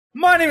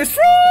My name is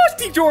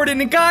Frosty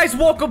Jordan, and guys,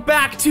 welcome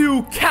back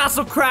to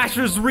Castle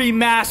Crashers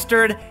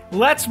Remastered.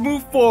 Let's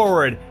move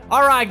forward.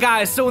 Alright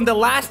guys, so in the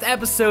last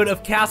episode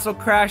of Castle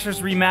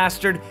Crashers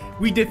Remastered,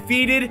 we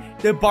defeated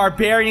the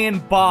Barbarian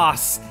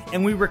boss,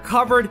 and we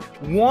recovered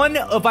one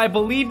of, I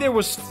believe there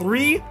was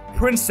 3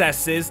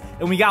 princesses,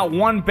 and we got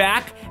one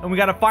back, and we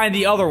gotta find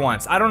the other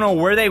ones. I don't know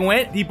where they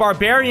went. The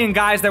Barbarian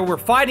guys that we're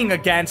fighting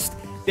against,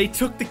 they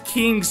took the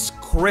king's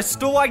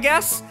crystal, I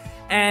guess?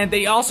 And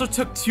they also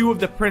took 2 of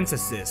the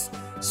princesses.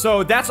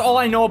 So that's all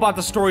I know about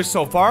the story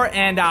so far.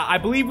 And I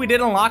believe we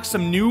did unlock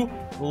some new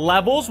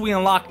levels. We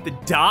unlocked the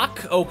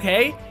dock,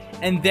 okay?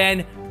 And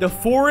then the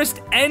forest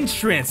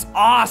entrance,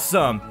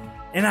 awesome.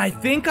 And I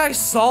think I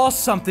saw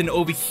something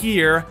over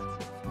here.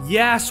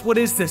 Yes, what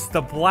is this?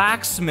 The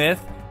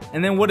blacksmith.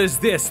 And then what is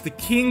this? The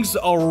king's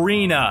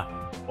arena.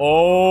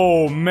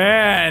 Oh,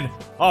 man.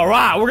 All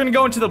right, we're gonna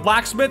go into the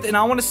blacksmith and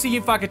I wanna see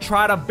if I could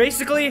try to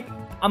basically...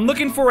 I'm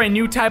looking for a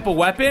new type of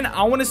weapon.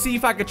 I want to see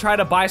if I could try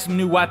to buy some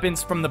new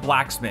weapons from the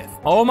blacksmith.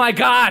 Oh my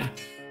god!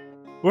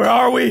 Where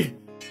are we?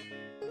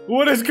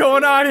 What is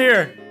going on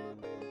here?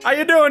 How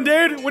you doing,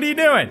 dude? What are you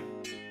doing?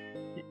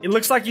 It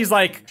looks like he's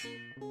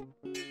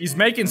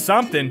making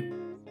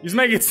something. He's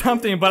making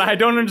something, but I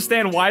don't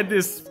understand why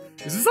this...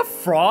 Is this a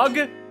frog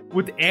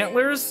with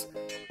antlers?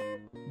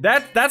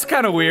 That's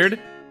kind of weird.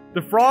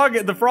 The frog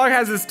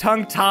has his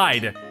tongue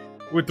tied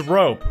with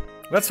rope.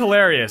 That's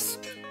hilarious.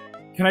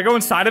 Can I go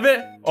inside of it?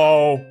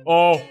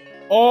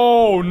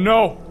 Oh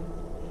no.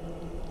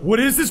 What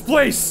is this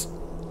place?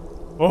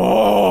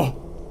 Oh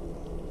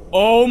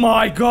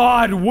my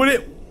god,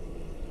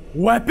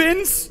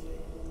 weapons?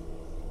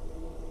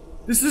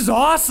 This is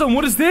awesome,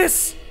 what is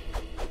this?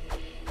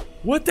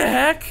 What the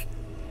heck?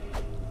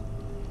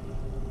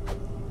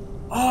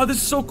 Oh, this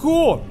is so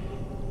cool.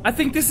 I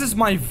think this is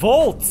my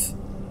vault.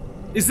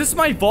 Is this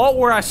my vault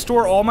where I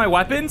store all my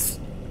weapons?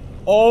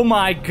 Oh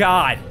my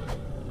god.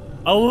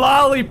 A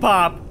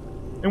lollipop!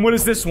 And what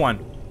is this one?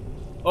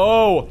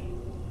 Oh,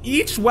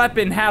 each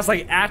weapon has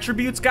like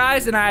attributes,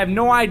 guys, and I have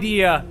no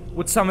idea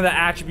what some of the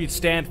attributes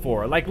stand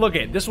for. Like, look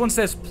at this one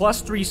says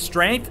 +3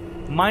 strength,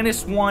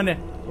 -1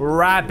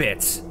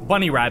 rabbit.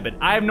 Bunny rabbit.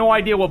 I have no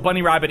idea what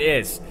bunny rabbit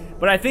is.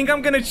 But I think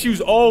I'm gonna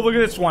choose, oh, look at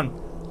this one.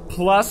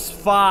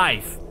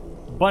 +5.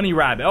 Bunny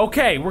rabbit.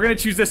 Okay, we're gonna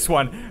choose this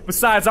one.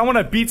 Besides, I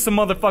wanna beat some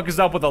motherfuckers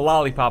up with a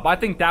lollipop. I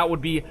think that would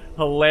be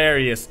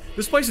hilarious.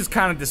 This place is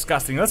kind of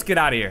disgusting. Let's get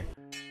out of here.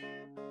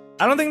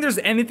 I don't think there's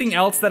anything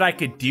else that I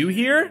could do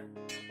here.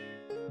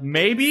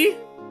 Maybe?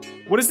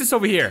 What is this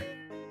over here?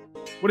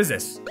 What is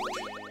this?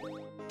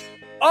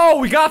 Oh,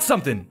 we got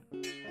something.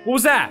 What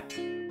was that?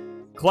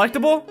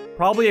 Collectible?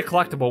 Probably a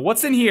collectible.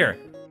 What's in here?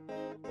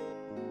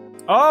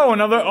 Oh,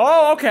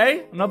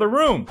 okay. Another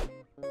room.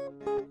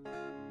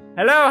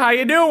 Hello, how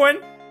you doing?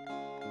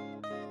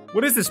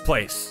 What is this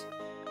place?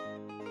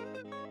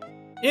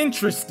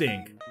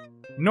 Interesting.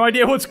 No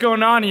idea what's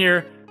going on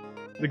here.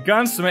 The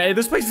gunsmith. Hey,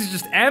 this place is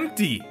just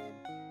empty.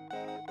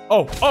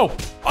 Oh!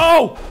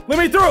 Let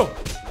me through!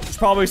 There's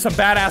probably some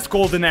badass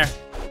gold in there.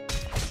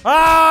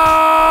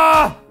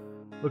 Ah!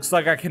 Looks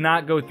like I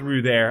cannot go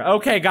through there.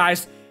 Okay,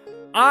 guys.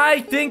 I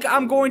think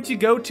I'm going to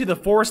go to the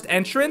forest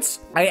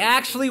entrance. I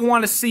actually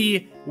want to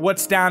see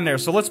what's down there.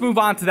 So let's move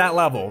on to that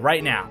level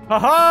right now.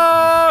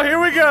 Ha-ha! Here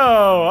we go!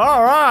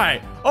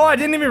 Alright! Oh, I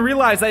didn't even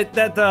realize that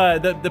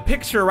the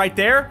picture right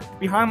there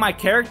behind my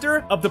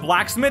character of the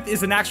blacksmith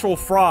is an actual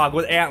frog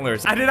with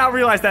antlers. I did not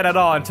realize that at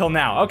all until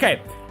now.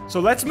 Okay, so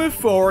let's move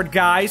forward,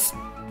 guys.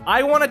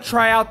 I want to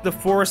try out the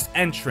forest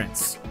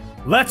entrance.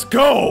 Let's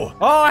go!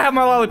 Oh, I have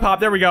my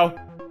lollipop. There we go.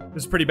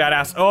 This is pretty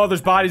badass. Oh,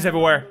 there's bodies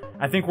everywhere.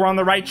 I think we're on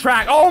the right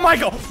track. Oh my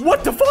god!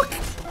 What the fuck?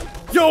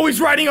 Yo,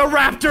 he's riding a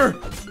raptor!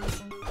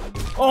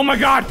 Oh my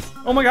god!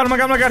 Oh my god, oh my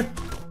god, oh my god!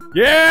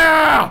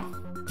 Yeah!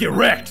 Get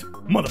wrecked,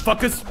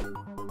 motherfuckers!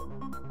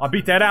 I'll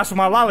beat that ass with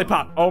my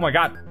lollipop. Oh my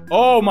god.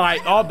 Oh my,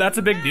 oh, that's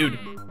a big dude.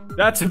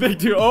 That's a big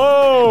dude.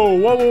 Oh,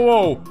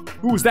 whoa.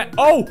 Who was that?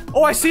 Oh,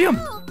 I see him.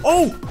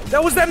 Oh,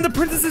 that was them, the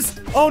princesses.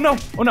 Oh no,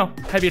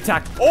 heavy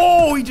attack.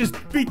 Oh, he just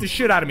beat the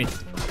shit out of me.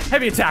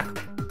 Heavy attack.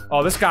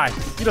 Oh, this guy,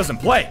 he doesn't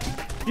play.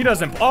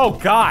 Oh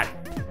god.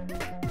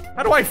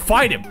 How do I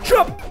fight him?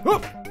 Jump!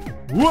 Whoop!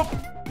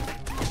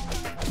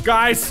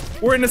 Guys,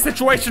 we're in a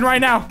situation right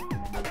now.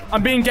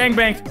 I'm being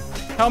gangbanged.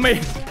 Help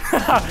me.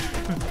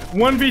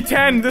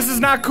 1v10. This is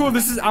not cool.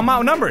 I'm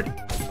outnumbered.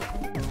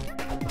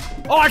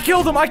 Oh, I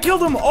killed him.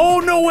 Oh,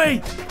 no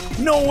way.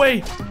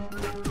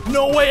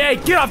 Hey,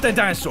 get off that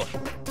dinosaur.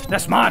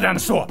 That's my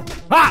dinosaur.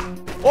 Ah!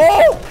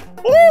 Oh,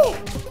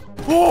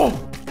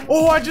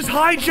 I just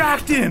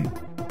hijacked him.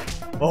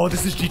 Oh,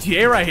 this is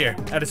GTA right here.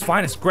 At its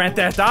finest. Grand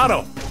Theft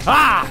Auto.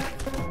 Ah!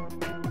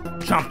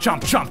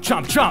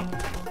 Chomp.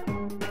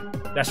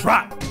 That's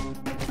right.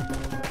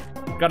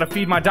 Gotta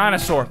feed my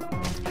dinosaur.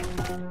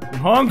 I'm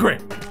hungry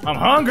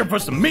for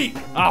some meat.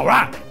 All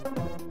right.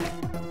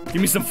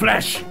 Give me some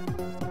flesh.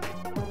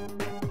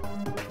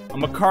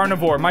 I'm a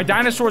carnivore. My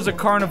dinosaur is a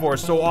carnivore,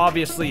 so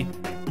obviously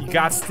he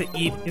got to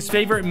eat. His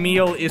favorite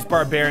meal is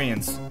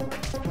barbarians.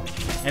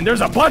 And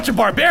there's a bunch of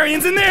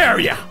barbarians in the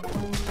area.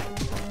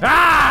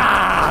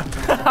 Ah!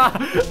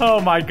 Oh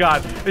my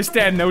god. They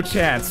stand no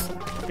chance.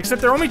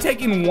 Except they're only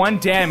taking 1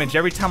 damage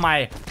every time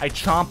I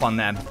chomp on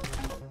them.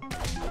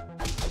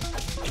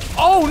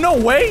 Oh, no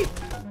way!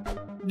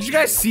 Did you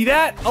guys see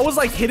that? I was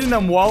like hitting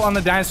them while on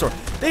the dinosaur.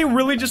 They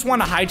really just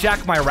want to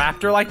hijack my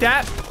raptor like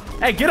that?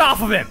 Hey, get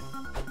off of him!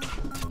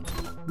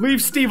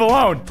 Leave Steve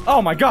alone.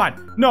 Oh my god.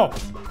 No.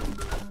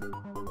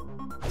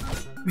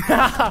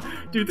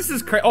 Dude, this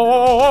is crazy.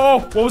 Oh,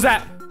 what was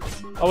that?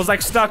 I was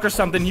like stuck or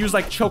something. He was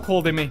like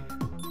chokeholding me.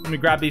 Let me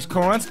grab these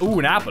corns. Ooh,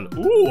 an apple.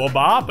 Ooh, a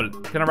apple.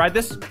 Can I ride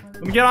this?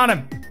 Let me get on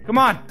him. Come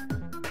on.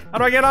 How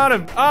do I get on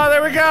him? Oh,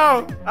 there we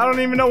go. I don't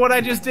even know what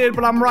I just did,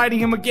 but I'm riding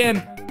him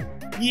again.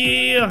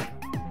 Yeah.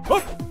 Oh.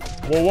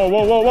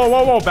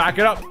 Whoa. Back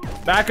it up.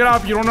 Back it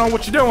up. You don't know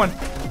what you're doing.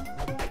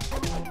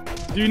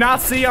 Do you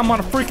not see I'm on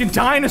a freaking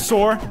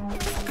dinosaur?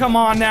 Come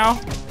on now.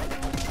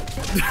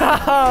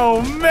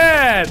 Oh,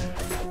 man.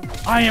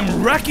 I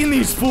am wrecking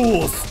these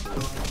fools.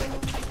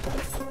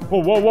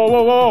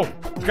 Whoa.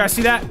 You guys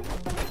see that?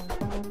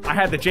 I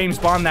had the James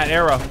Bond that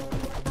arrow.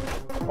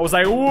 I was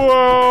like,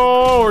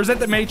 whoa. Or is that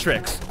the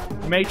Matrix?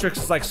 The Matrix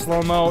is like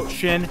slow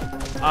motion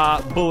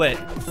bullet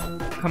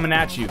coming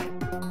at you.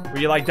 Where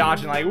you like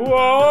dodging like,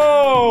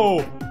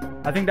 whoa.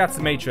 I think that's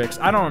the Matrix.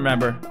 I don't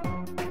remember.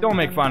 Don't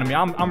make fun of me.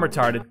 I'm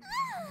retarded.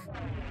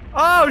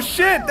 Oh,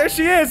 shit. There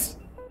she is.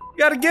 You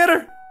gotta get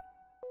her.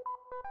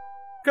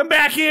 Come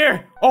back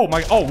here. Oh,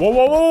 my. Oh,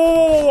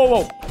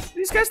 whoa.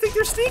 These guys think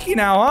they're sneaky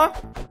now, huh?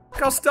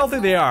 Look how stealthy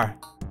they are.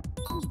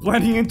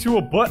 Blending into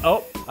a butt.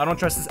 Oh, I don't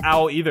trust this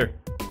owl either.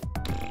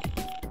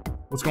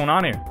 What's going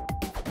on here?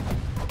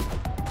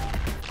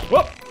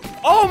 Whoop.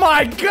 Oh,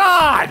 my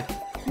God.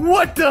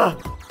 What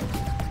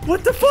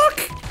the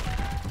fuck?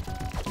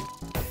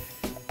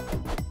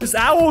 This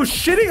owl is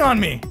shitting on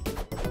me.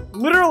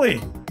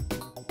 Literally.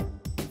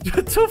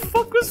 What the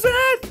fuck was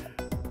that?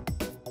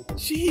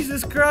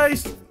 Jesus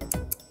Christ.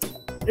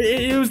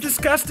 It was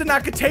disgusting. I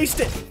could taste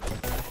it.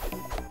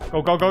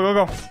 Go.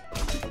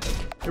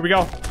 Here we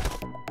go.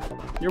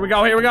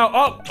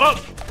 Oh.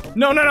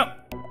 No.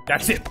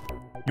 That's it.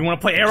 You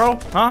want to play arrow?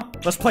 Huh?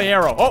 Let's play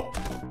arrow. Oh.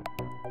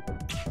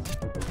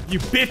 You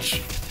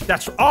bitch.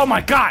 That's. Oh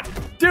my god.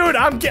 Dude,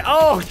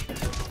 oh,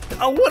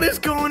 what is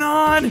going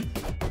on?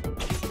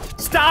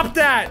 Stop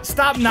that.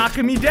 Stop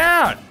knocking me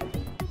down.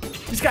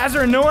 These guys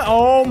are annoying.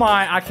 Oh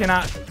my. I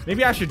cannot.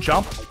 Maybe I should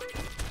jump.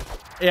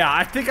 Yeah,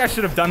 I think I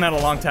should have done that a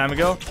long time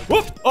ago.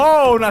 Whoop!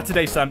 Oh, not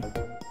today, son.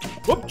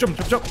 Whoop,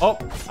 jump. Oh,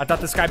 I thought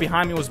this guy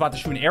behind me was about to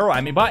shoot an arrow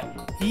at me,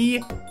 but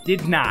he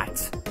did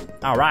not.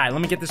 All right,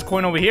 let me get this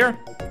coin over here.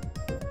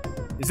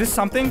 Is this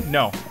something?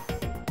 No.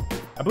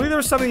 I believe there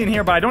was something in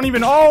here, but I don't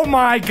even... Oh,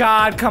 my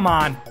God. Come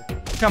on.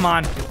 Come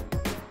on.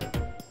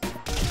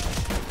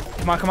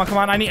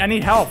 I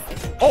need help.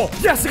 Oh,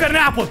 yes, I got an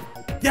apple.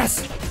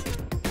 Yes.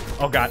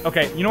 Oh, God.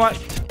 Okay, you know what?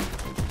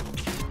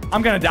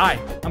 I'm gonna die.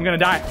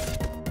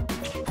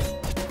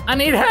 I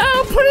need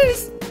help,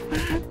 please.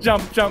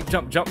 Jump.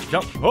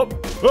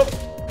 Whoop.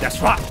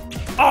 That's right.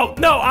 Oh,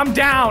 no, I'm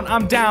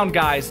down,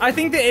 guys. I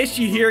think the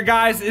issue here,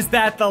 guys, is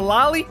that the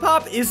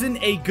lollipop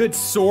isn't a good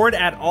sword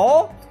at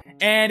all,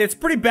 and it's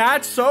pretty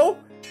bad, so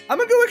I'm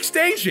gonna go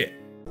exchange it.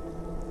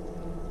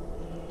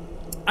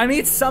 I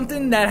need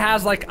something that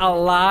has, like, a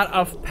lot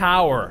of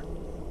power.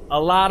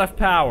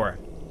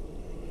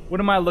 What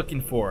am I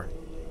looking for?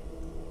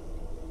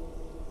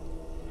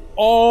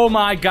 Oh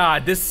my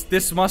god,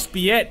 this must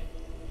be it.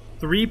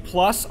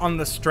 3+ on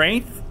the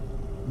strength?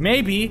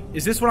 Maybe.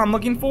 Is this what I'm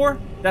looking for?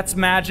 That's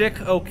magic,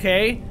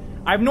 okay.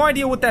 I have no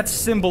idea what that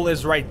symbol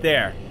is right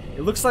there.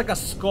 It looks like a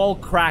skull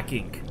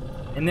cracking.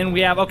 And then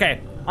we have,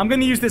 okay, I'm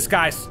gonna use this,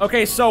 guys.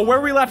 Okay, so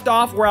where we left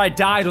off, where I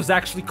died, was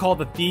actually called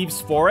the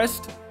Thieves'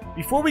 Forest.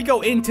 Before we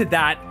go into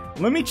that,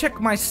 let me check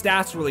my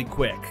stats really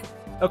quick.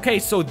 Okay,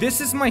 so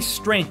this is my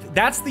strength.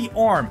 That's the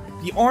arm.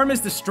 The arm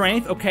is the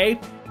strength, okay?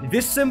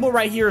 This symbol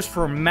right here is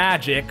for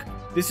magic.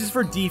 This is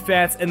for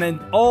defense, and then,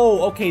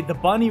 oh, okay, the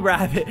bunny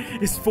rabbit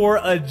is for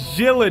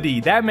agility.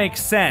 That makes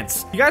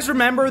sense. You guys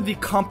remember the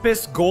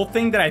compass gold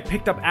thing that I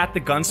picked up at the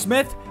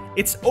gunsmith?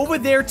 It's over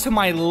there to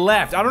my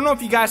left. I don't know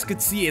if you guys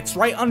could see. It's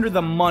right under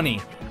the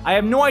money. I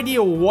have no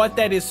idea what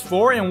that is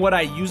for and what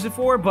I use it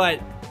for, but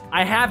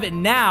I have it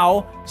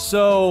now,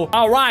 so...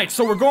 Alright,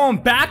 so we're going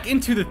back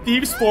into the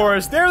Thieves'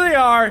 Forest. There they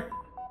are.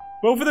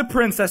 Both of the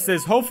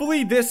princesses.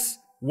 Hopefully this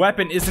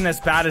weapon isn't as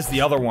bad as the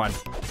other one.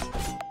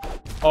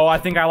 Oh, I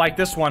think I like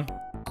this one.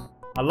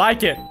 I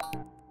like it.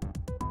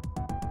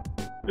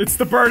 It's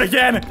the bird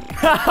again.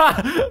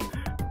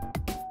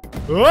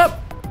 Whoop.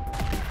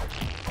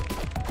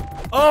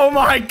 Oh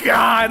my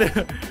god.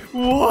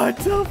 What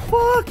the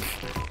fuck?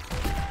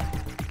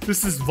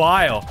 This is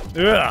vile.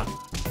 Ugh.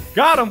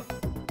 Got him.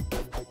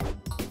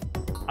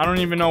 I don't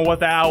even know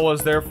what the owl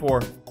is there for.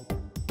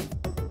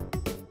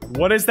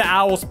 What is the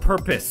owl's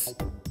purpose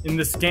in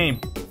this game?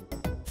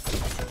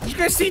 Did you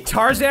guys see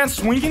Tarzan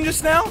swinging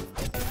just now?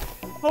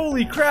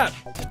 Holy crap.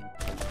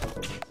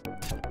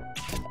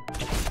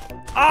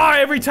 Ah,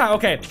 every time.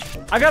 Okay.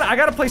 I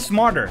gotta play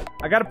smarter.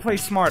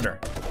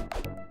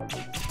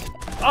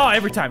 Oh,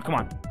 every time. Come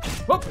on.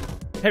 Whoop.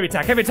 Heavy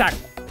attack, heavy attack.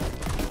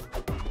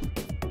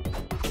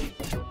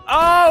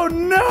 Oh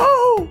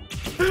no!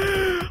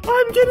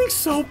 I'm getting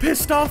so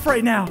pissed off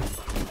right now.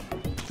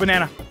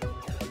 Banana.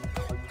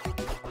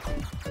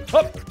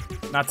 Oh,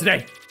 not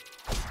today.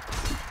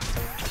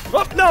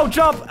 Oh, no,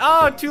 jump.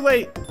 Oh, too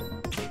late.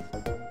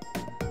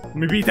 Let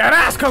me beat that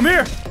ass. Come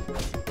here.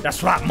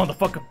 That's right,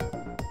 motherfucker.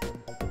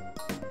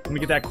 Let me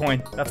get that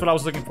coin. That's what I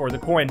was looking for, the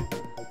coin.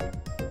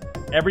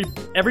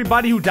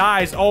 Everybody who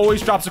dies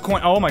always drops a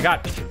coin. Oh my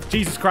god.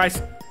 Jesus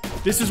Christ.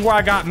 This is where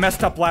I got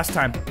messed up last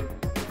time.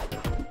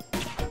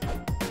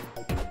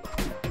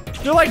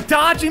 They're like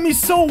dodging me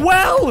so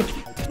well.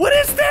 What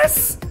is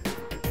this?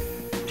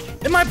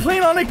 Am I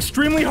playing on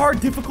extremely hard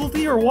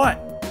difficulty or what?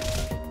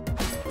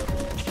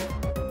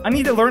 I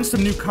need to learn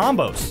some new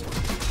combos.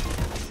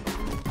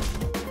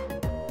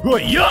 Oh,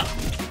 yeah!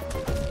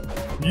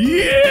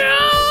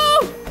 Yeah!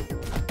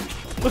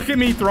 Look at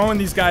me throwing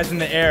these guys in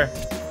the air.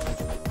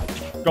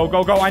 Go,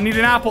 go, go. I need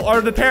an apple.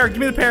 Or the pear. Give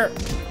me the pear.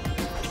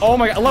 Oh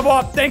my god. Level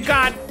up. Thank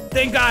god.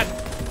 Thank god.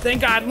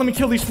 Thank god. Let me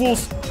kill these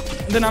fools.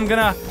 And then I'm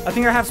gonna... I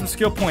think I have some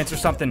skill points or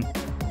something.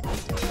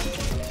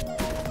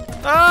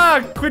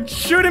 Ah! Quit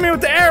shooting me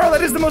with the arrow.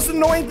 That is the most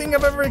annoying thing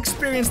I've ever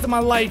experienced in my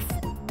life.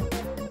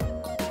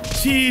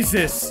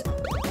 Jesus.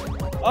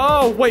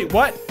 Oh, wait.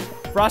 What?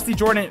 Frosty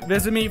Jordan,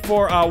 visit me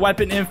for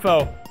weapon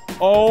info.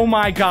 Oh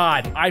my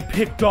god. I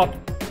picked up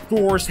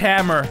Thor's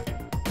hammer.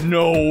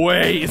 No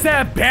way. Is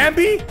that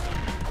Bambi?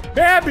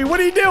 Bambi, what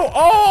do you do?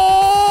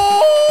 Oh!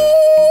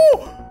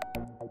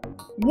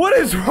 What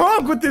is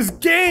wrong with this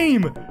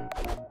game?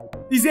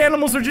 These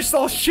animals are just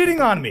all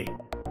shitting on me.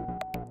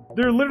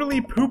 They're literally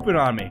pooping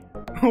on me.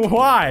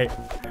 Why?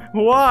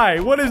 Why?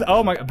 What is...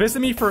 Oh my... Visit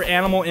me for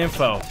animal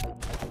info.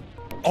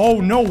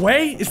 Oh, no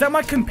way. Is that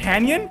my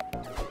companion?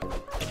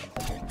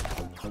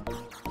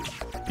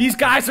 These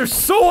guys are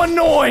so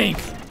annoying.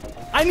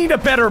 I need a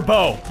better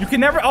bow. You can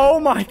never... Oh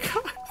my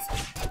god.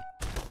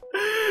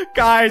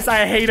 Guys,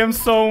 I hate him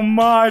so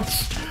much.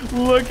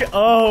 Look...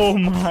 Oh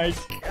my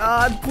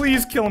god.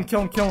 Please kill him,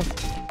 kill him, kill him.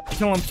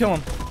 Kill him, kill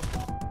him.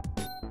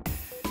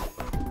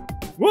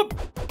 Whoop.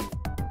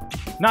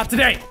 Not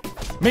today.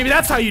 Maybe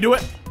that's how you do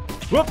it.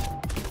 Whoop.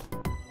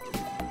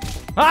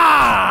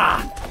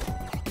 Ah!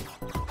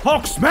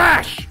 Hulk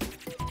smash!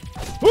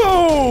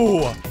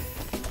 Woo!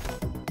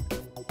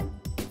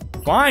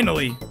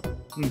 Finally.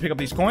 Let me pick up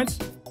these coins.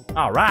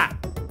 Alright.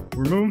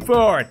 We're moving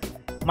forward.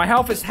 My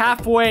health is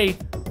halfway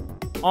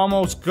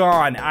almost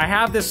gone. I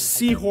have this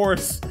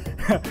seahorse.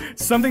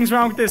 Something's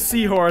wrong with this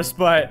seahorse,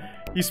 but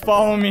he's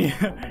following me.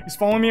 He's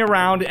following me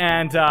around,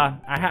 and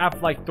I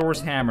have like Thor's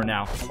hammer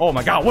now. Oh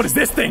my god, what is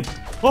this thing?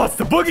 Oh, it's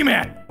the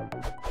boogeyman.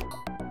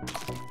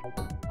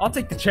 I'll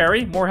take the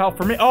cherry. More health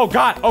for me. Oh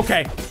god,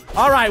 okay.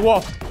 Alright,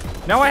 well,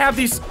 now I have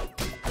these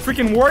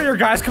freaking warrior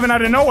guys coming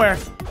out of nowhere.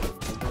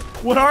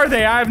 What are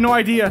they? I have no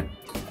idea.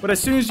 But as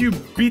soon as you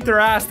beat their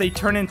ass, they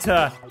turn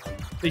into...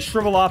 They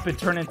shrivel up and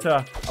turn into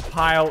a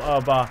pile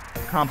of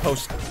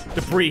compost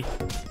debris.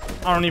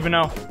 I don't even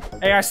know.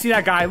 Hey, I see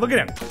that guy. Look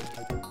at him.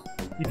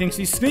 He thinks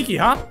he's sneaky,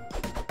 huh?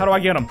 How do I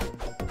get him?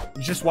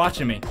 He's just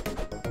watching me.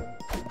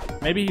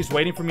 Maybe he's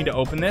waiting for me to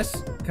open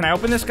this. Can I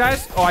open this,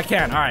 guys? Oh, I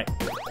can. All right.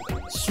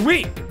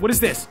 Sweet. What is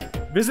this?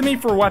 Visit me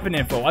for weapon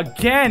info.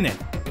 Again.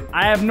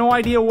 I have no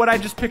idea what I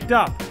just picked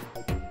up.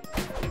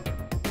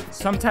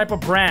 Some type of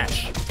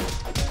branch.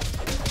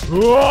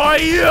 Oh,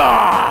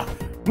 yeah!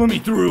 Let me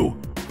through.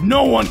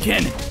 No one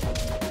can.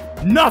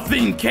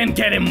 Nothing can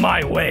get in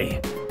my way.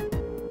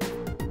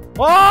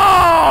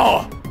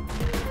 Oh!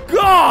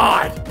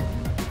 God!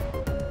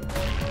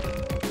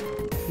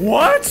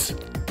 What?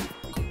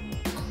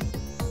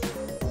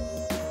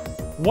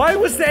 Why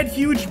was that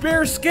huge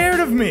bear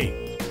scared of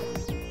me?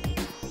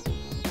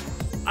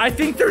 I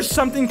think there's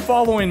something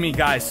following me,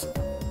 guys.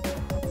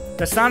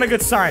 That's not a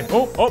good sign.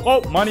 Oh, oh,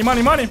 oh, money,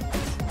 money, money.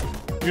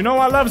 You know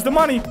I loves the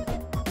money.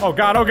 Oh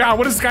god,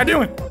 what is this guy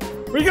doing?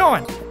 Where you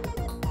going?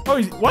 Oh,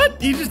 he's,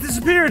 what? He just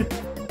disappeared.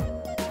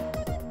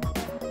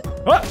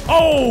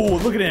 Oh,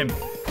 look at him.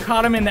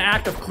 Caught him in the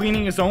act of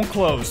cleaning his own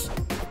clothes.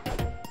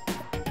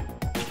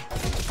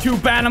 Too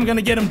bad I'm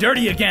gonna get him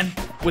dirty again.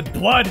 With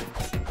blood.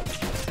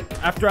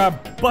 After I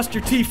bust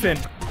your teeth in.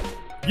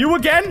 You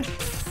again?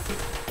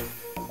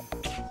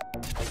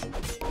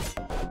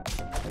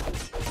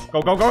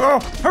 Go, go, go, go!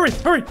 Hurry,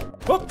 hurry!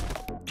 Oh!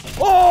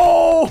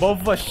 Oh!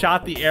 Both of us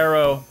shot the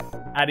arrow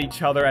at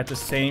each other at the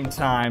same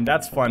time.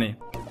 That's funny.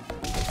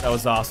 That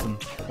was awesome.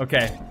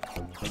 Okay.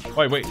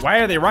 Wait, wait. Why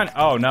are they running?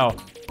 Oh, no.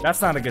 That's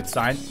not a good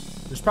sign.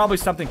 There's probably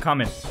something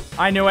coming.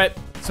 I knew it.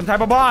 Some type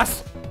of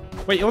boss.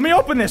 Wait, let me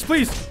open this,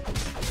 please.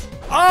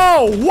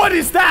 Oh, what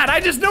is that? I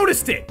just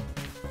noticed it.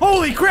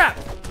 Holy crap.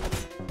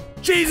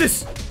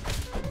 Jesus.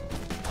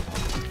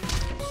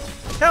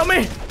 Help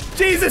me.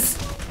 Jesus.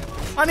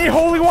 I need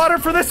holy water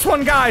for this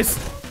one, guys.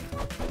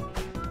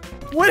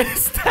 What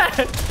is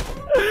that?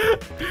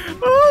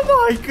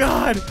 Oh my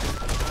god.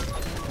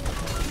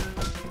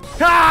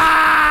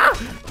 Ah!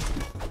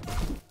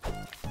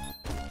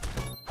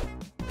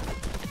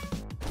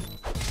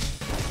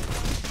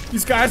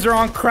 These guys are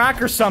on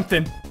crack or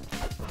something.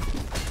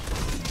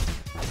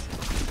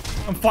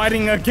 I'm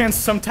fighting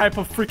against some type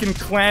of freaking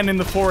clan in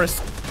the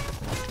forest.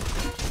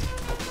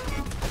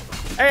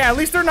 Hey, at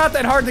least they're not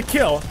that hard to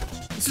kill.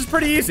 This is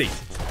pretty easy.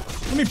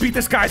 Let me beat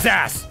this guy's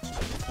ass.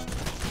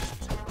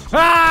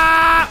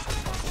 Ah!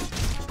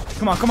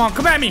 Come on, come on,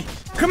 come at me!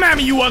 Come at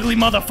me, you ugly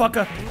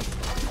motherfucker!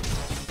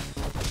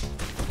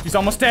 He's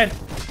almost dead.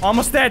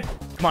 Almost dead.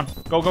 Come on,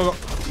 go, go, go.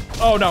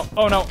 Oh no,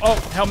 oh no, oh,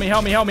 help me,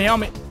 help me, help me,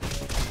 help me.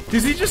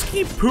 Does he just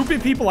keep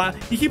pooping people out?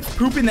 He keeps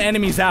pooping the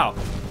enemies out.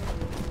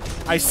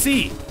 I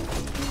see.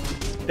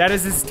 That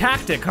is his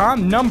tactic, huh?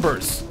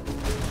 Numbers.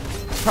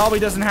 Probably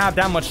doesn't have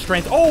that much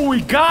strength. Oh,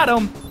 we got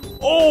him!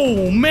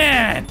 Oh,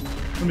 man!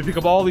 Let me pick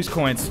up all these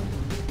coins.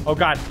 Oh,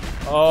 God.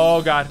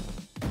 Oh, God.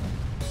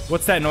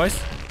 What's that noise?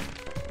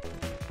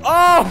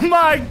 Oh,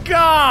 my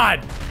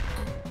God!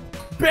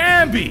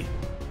 Bambi!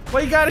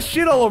 Why you got a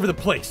shit all over the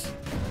place?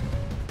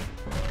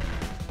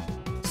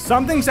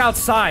 Something's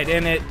outside,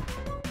 and it...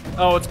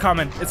 Oh, it's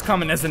coming. It's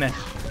coming, isn't it?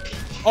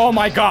 Oh,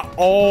 my God.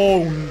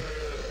 Oh...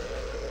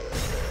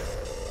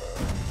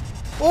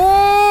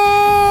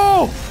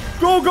 Oh!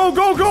 Go, go,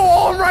 go, go!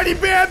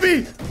 Alrighty,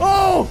 Bambi!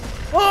 Oh!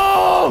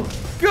 Oh!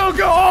 Go,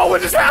 go! Oh,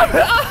 what just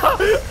happened?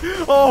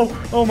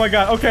 Oh, oh my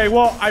God. Okay,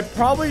 well, I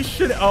probably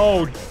should...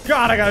 Oh,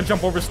 God, I gotta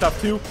jump over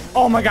stuff, too.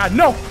 Oh my God,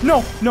 no,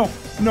 no, no,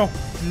 no,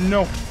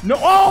 no, no.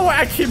 Oh,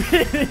 I keep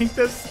hitting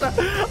this stuff.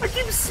 I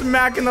keep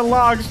smacking the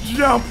logs.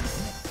 Jump!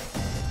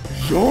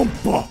 Jump!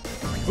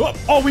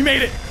 Oh, we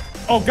made it!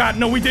 Oh, God,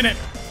 no, we didn't.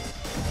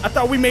 I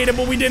thought we made it,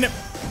 but we didn't.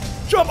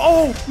 Jump!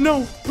 Oh,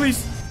 no,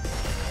 please.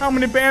 How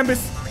many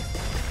Bambis?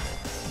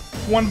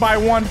 One by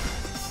one,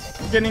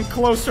 getting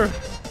closer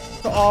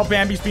to all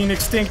Bambis being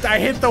extinct. I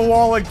hit the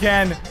wall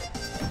again.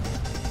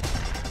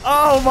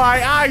 Oh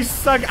my, I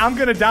suck. I'm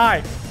gonna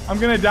die. I'm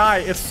gonna die.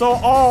 It's so,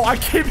 oh, I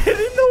keep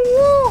hitting the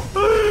wall.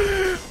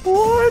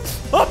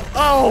 What?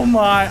 Oh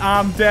my,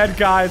 I'm dead,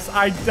 guys.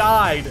 I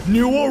died.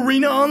 New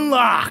arena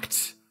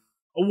unlocked.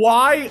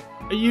 Why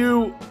are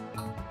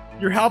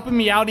you're helping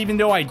me out even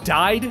though I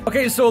died?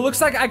 Okay, so it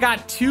looks like I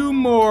got 2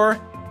 more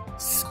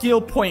skill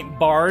point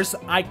bars.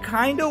 I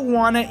kind of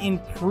want to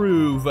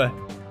improve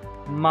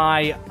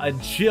my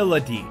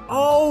agility.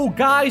 Oh,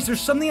 guys,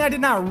 there's something I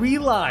did not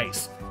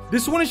realize.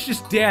 This one is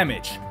just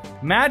damage.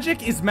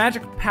 Magic is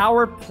magic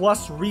power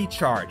plus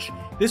recharge.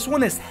 This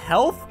one is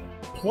health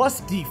plus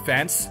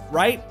defense,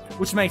 right?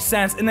 Which makes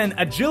sense. And then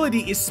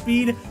agility is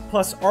speed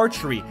plus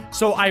archery.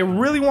 So I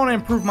really want to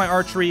improve my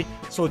archery.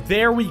 So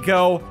there we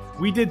go.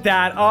 We did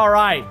that. All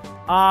right.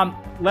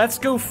 Let's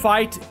go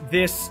fight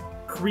this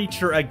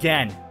creature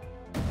again.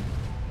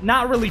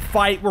 Not really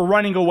fight, we're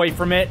running away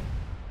from it.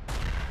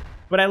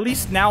 But at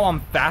least now I'm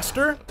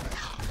faster.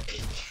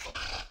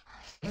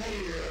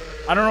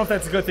 I don't know if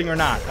that's a good thing or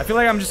not. I feel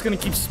like I'm just gonna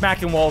keep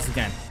smacking walls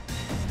again.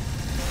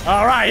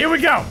 Alright, here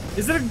we go.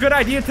 Is it a good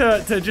idea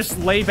to just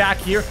lay back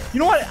here? You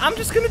know what? I'm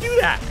just gonna do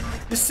that.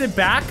 Just sit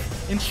back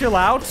and chill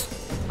out.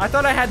 I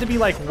thought I had to be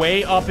like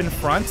way up in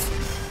front,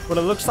 but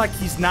it looks like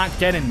he's not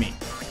getting me.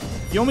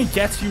 He only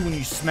gets you when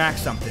you smack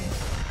something.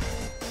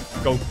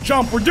 Go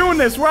jump. We're doing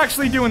this. We're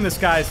actually doing this,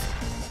 guys.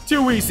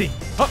 Too easy.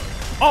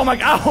 Oh my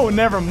God. Oh,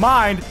 never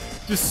mind.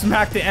 Just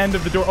smack the end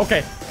of the door.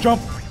 Okay.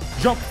 Jump.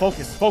 Jump.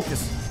 Focus.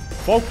 Focus.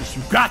 Focus.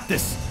 You got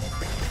this.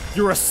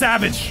 You're a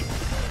savage.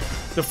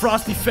 The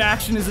Frosty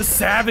faction is a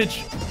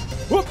savage.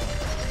 Whoop.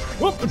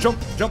 Whoop. Jump.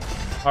 Jump.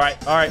 All right.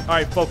 All right. All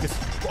right. Focus.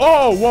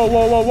 Oh, whoa,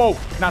 whoa, whoa, whoa.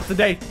 Not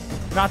today.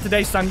 Not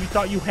today, son. You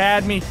thought you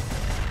had me,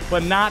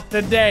 but not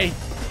today.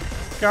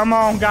 Come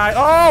on, guys.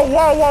 Oh,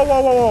 whoa, whoa,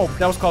 whoa, whoa, whoa.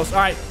 That was close. All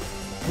right.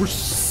 We're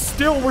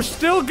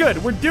still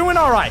good. We're doing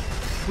all right.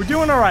 We're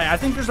doing all right. I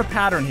think there's a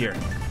pattern here.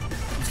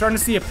 I'm starting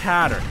to see a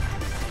pattern.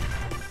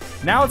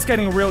 Now it's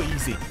getting real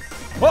easy.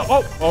 Oh,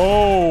 oh,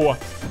 oh.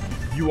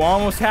 You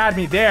almost had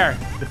me there.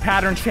 The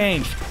pattern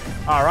changed.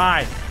 All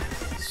right.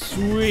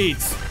 Sweet.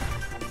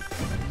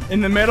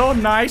 In the middle.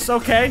 Nice.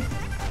 Okay.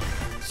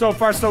 So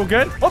far, so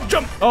good. Oh,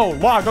 jump. Oh,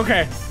 log.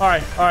 Okay. All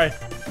right. All right.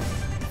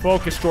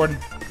 Focus, Jordan.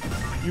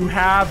 You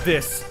have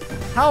this.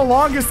 How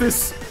long is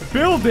this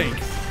building?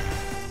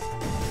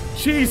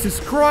 Jesus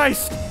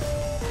Christ.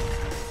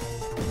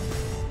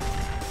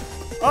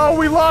 Oh,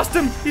 we lost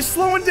him. He's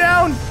slowing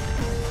down.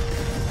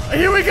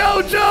 Here we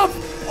go. Jump.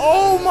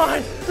 Oh, my.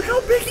 Look how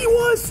big he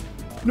was.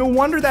 No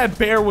wonder that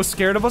bear was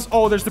scared of us.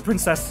 Oh, there's the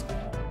princess.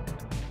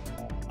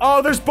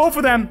 Oh, there's both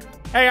of them.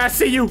 Hey, I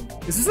see you.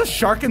 Is this a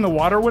shark in the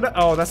water?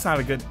 Oh, that's not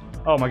a good...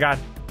 Oh, my God.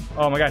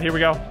 Oh, my God. Here we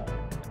go.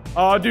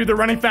 Oh, dude, they're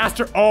running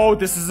faster. Oh,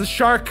 this is a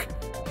shark.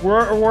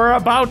 We're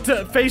about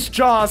to face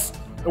Jaws.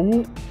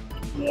 Ooh.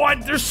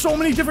 What? There's so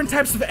many different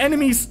types of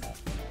enemies.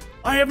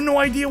 I have no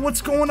idea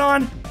what's going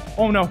on.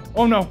 Oh, no.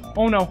 Oh, no.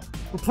 Oh, no.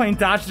 We're playing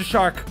Dodge the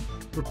Shark.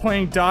 We're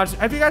playing Dodge.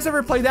 Have you guys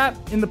ever played that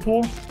in the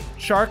pool?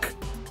 Shark?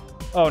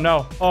 Oh,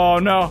 no. Oh,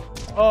 no.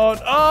 Oh,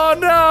 oh,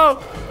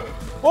 no.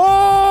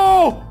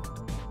 Oh!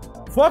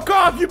 Fuck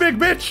off, you big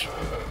bitch.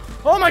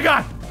 Oh, my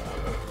God.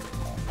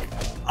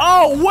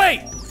 Oh, wait.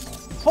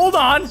 Hold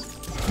on.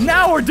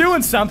 Now we're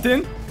doing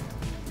something.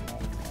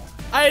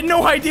 I had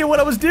no idea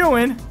what I was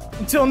doing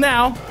until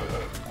now.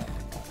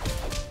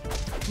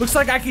 Looks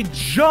like I could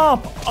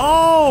jump.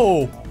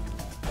 Oh.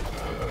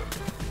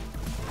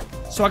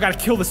 So I gotta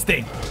kill this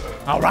thing.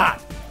 All right.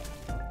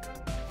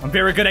 I'm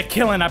very good at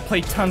killing. I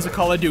played tons of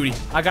Call of Duty.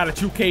 I got a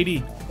 2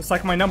 KD. It's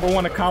like my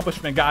 #1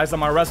 accomplishment, guys, on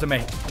my resume.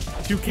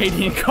 2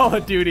 KD in Call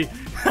of Duty.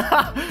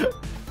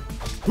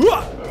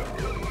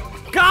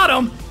 Got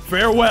him.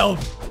 Farewell.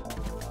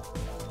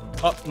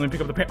 Oh, let me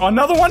pick up the paint. Oh,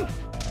 another one.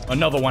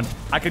 Another one.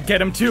 I could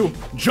get him too.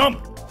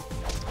 Jump.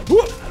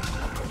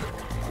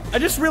 I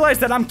just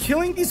realized that I'm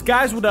killing these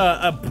guys with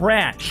a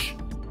branch.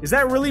 Is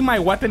that really my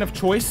weapon of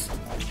choice?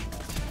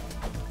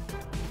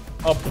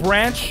 A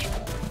branch?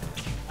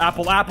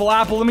 Apple, apple,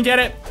 apple. Let me get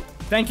it.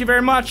 Thank you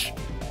very much.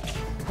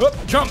 Whoop,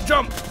 jump,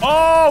 jump.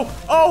 Oh,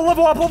 oh,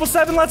 level up, level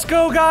 7. Let's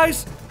go,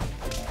 guys.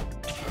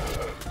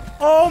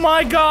 Oh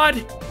my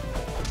God.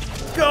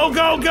 Go,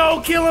 go,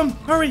 go. Kill him.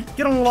 Hurry.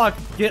 Get on the log.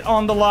 Get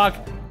on the log.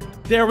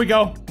 There we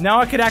go.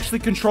 Now I could actually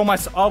control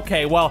myself.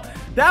 Okay, well,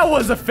 that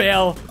was a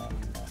fail.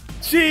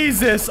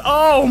 Jesus.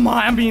 Oh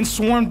my, I'm being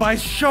swarmed by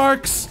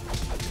sharks.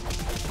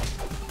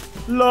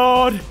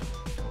 Lord.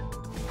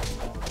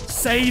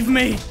 Save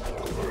me.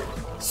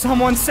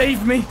 Someone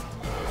save me.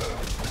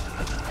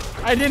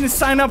 I didn't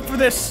sign up for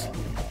this.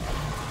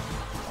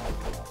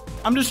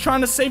 I'm just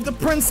trying to save the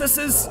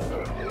princesses.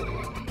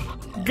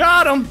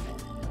 Got him.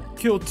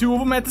 Killed 2 of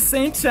them at the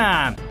same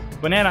time.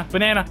 Banana,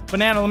 banana,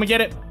 banana. Let me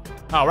get it.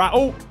 All right.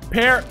 Oh,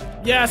 pear.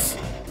 Yes.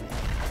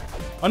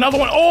 Another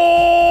one.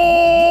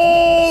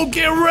 Oh,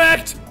 get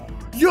wrecked.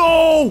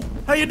 Yo,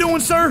 how you doing,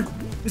 sir?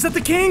 Is that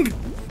the king?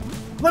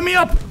 Let me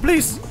up,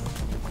 please.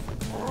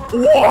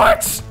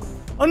 What?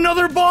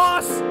 Another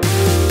boss?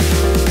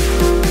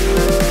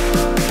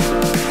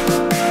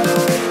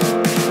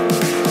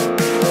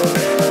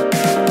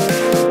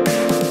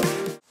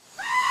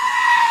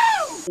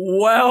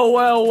 Well,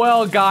 well,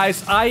 well,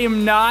 guys, I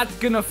am not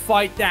gonna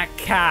fight that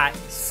cat,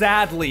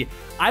 sadly.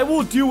 I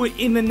will do it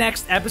in the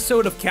next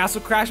episode of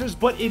Castle Crashers,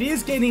 but it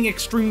is getting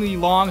extremely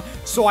long,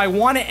 so I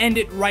want to end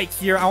it right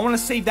here. I want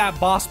to save that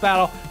boss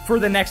battle for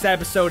the next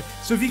episode.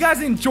 So if you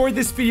guys enjoyed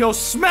this video,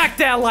 smack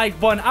that like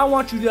button. I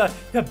want you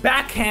to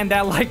backhand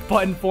that like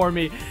button for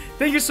me.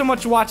 Thank you so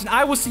much for watching.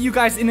 I will see you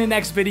guys in the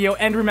next video,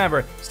 and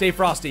remember, stay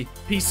frosty.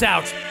 Peace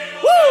out.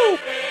 Woo!